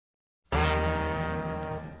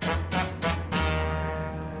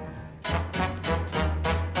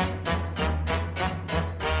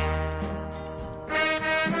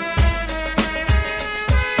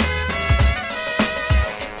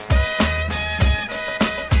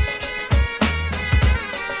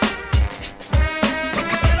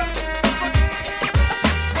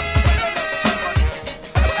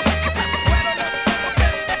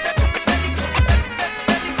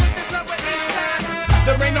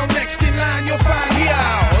find, you'll find here.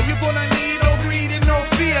 All you're gonna need, no greed and no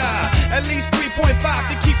fear. At least 3.5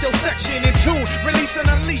 to keep your section in tune. Release and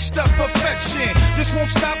unleash the perfection. This won't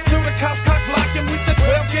stop till the cops cock block and with the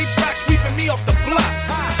 12-gauge stock sweeping me off the block.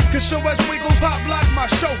 Cause show us wiggles, pop block, my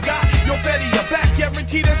show got your Fetty, your back,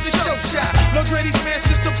 guaranteed as the show shot. No Dreddy smash,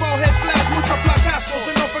 just the ball head flash, multiply castles,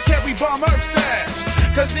 and don't forget we bomb herb stash.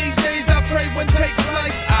 Cause these days I pray when take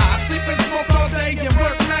flights. I sleep and smoke all day and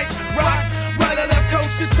work nights. Rock, right or left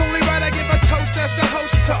coast, it's only right I give a toast as the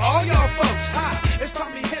host to all